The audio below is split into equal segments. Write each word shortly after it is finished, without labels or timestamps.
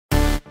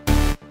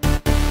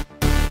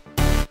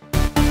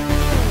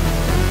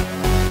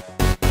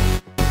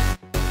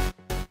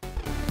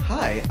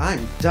Hi,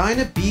 I'm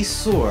Dinah B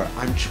Sore.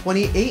 I'm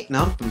 28 and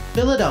I'm from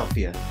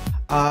Philadelphia.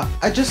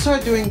 I just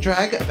started doing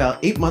drag about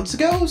 8 months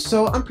ago,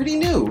 so I'm pretty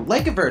new.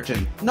 Like a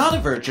virgin. Not a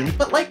virgin,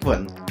 but like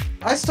one.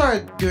 I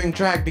started doing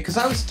drag because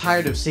I was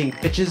tired of seeing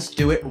bitches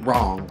do it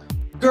wrong.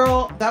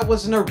 Girl, that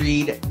wasn't a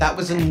read, that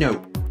was a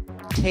note.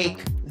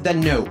 Take the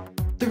note.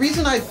 The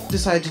reason I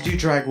decided to do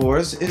Drag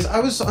Wars is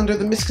I was under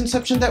the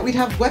misconception that we'd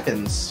have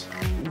weapons.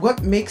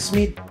 What makes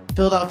me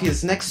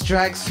Philadelphia's next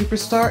drag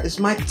superstar is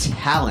my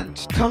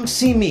talent. Come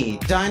see me,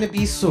 Dinah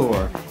B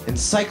Sore, in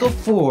Cycle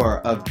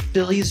 4 of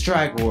Philly's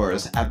Drag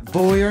Wars at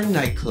Voyeur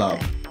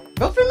Nightclub.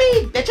 Vote for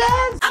me,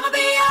 bitches! I'ma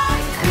be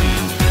yours!